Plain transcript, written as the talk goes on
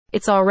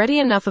It's already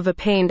enough of a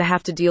pain to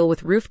have to deal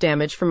with roof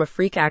damage from a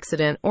freak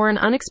accident or an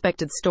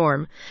unexpected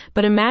storm,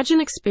 but imagine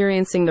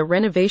experiencing the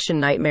renovation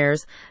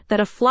nightmares that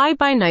a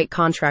fly-by-night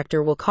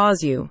contractor will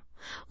cause you.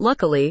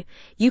 Luckily,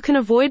 you can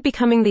avoid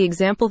becoming the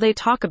example they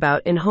talk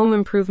about in home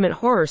improvement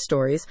horror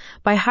stories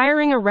by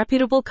hiring a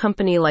reputable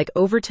company like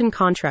Overton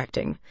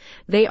Contracting.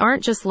 They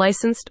aren't just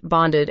licensed,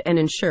 bonded, and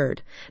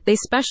insured. They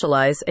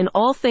specialize in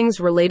all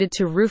things related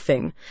to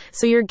roofing,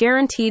 so you're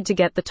guaranteed to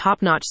get the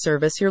top-notch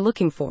service you're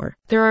looking for.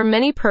 There are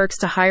many perks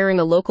to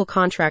hiring a local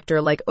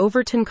contractor like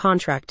Overton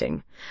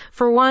Contracting.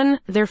 For one,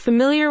 they're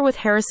familiar with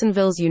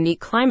Harrisonville's unique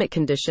climate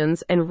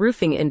conditions and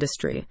roofing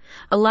industry,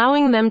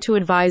 allowing them to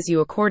advise you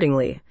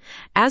accordingly.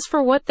 As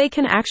for what they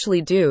can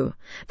actually do,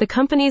 the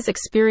company's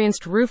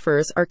experienced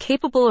roofers are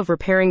capable of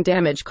repairing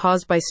damage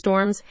caused by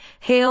storms,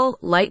 hail,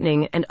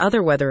 lightning, and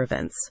other weather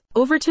events.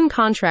 Overton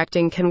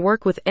Contracting can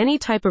work with any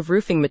type of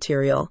roofing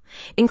material,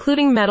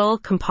 including metal,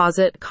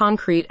 composite,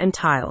 concrete, and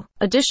tile.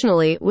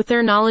 Additionally, with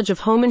their knowledge of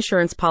home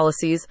insurance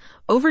policies,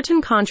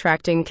 Overton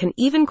Contracting can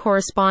even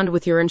correspond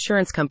with your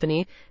insurance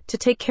company to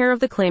take care of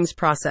the claims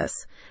process.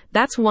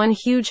 That's one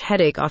huge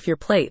headache off your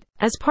plate.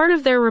 As part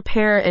of their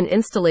repair and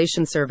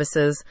installation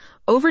services,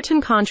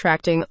 Overton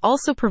Contracting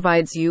also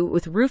provides you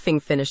with roofing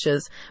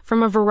finishes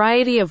from a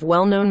variety of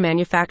well-known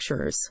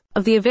manufacturers.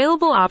 Of the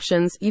available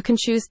options, you can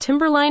choose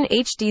Timberline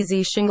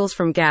HDZ shingles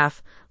from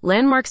Gaff,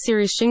 Landmark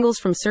Series shingles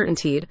from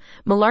Certainteed,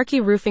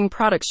 Malarkey Roofing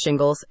Products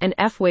shingles, and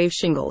F-Wave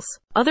shingles.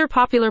 Other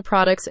popular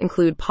products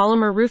include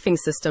polymer roofing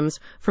systems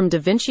from Da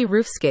Vinci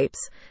Roofscapes,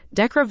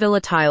 Decra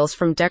Villa tiles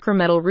from Decra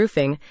Metal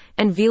Roofing,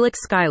 and Velix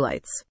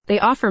skylights. They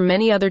offer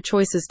many other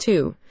choices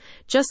too.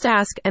 Just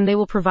ask and they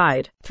will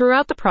provide.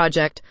 Throughout the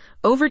project,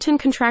 Overton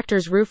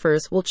Contractors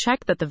roofers will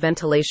check that the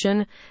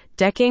ventilation,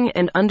 decking,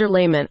 and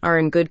underlayment are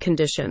in good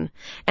condition,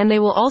 and they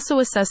will also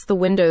assess the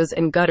windows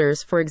and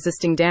gutters for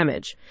existing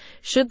damage.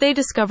 Should they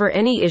discover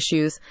any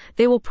issues,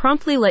 they will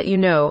promptly let you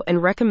know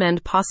and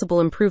recommend possible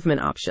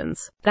improvement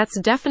options. That's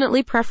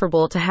definitely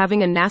preferable to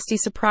having a nasty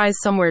surprise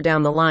somewhere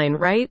down the line,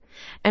 right?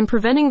 And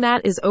preventing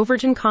that is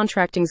Overton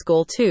Contracting's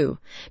goal too,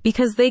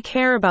 because they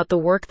care about the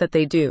work that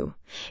they do.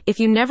 If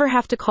you never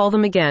have to call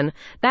them again,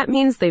 that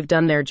means they've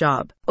done their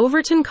job.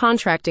 Overton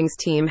Contracting's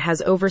team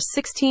has over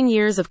 16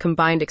 years of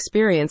combined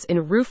experience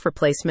in roof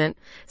replacement,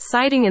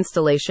 siding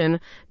installation,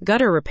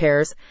 gutter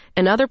repairs,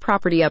 and other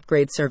property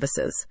upgrade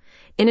services.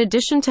 In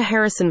addition to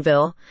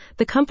Harrisonville,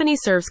 the company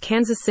serves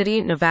Kansas City,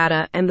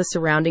 Nevada, and the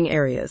surrounding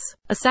areas.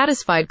 A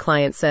satisfied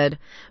client said,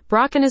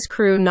 "Brock and his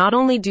crew not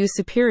only do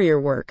superior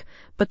work,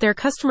 but their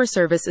customer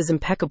service is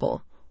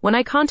impeccable. When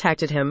I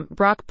contacted him,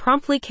 Brock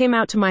promptly came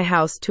out to my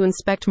house to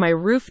inspect my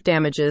roof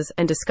damages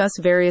and discuss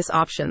various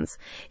options.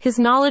 His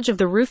knowledge of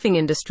the roofing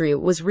industry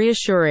was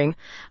reassuring.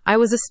 I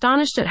was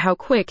astonished at how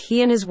quick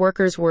he and his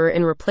workers were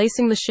in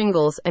replacing the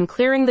shingles and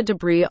clearing the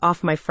debris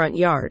off my front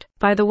yard."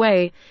 By the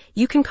way,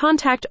 you can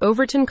contact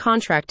Overton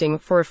Contracting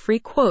for a free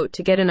quote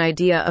to get an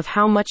idea of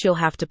how much you'll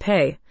have to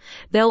pay.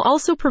 They'll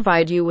also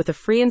provide you with a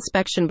free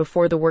inspection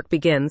before the work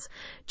begins,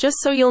 just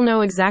so you'll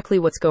know exactly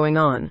what's going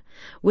on.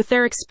 With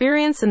their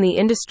experience in the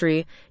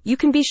industry, you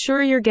can be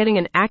sure you're getting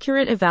an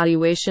accurate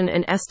evaluation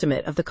and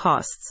estimate of the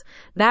costs.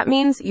 That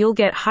means you'll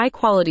get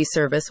high-quality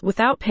service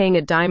without paying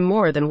a dime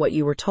more than what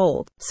you were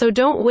told. So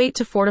don't wait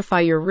to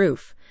fortify your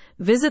roof.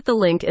 Visit the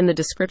link in the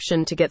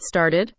description to get started.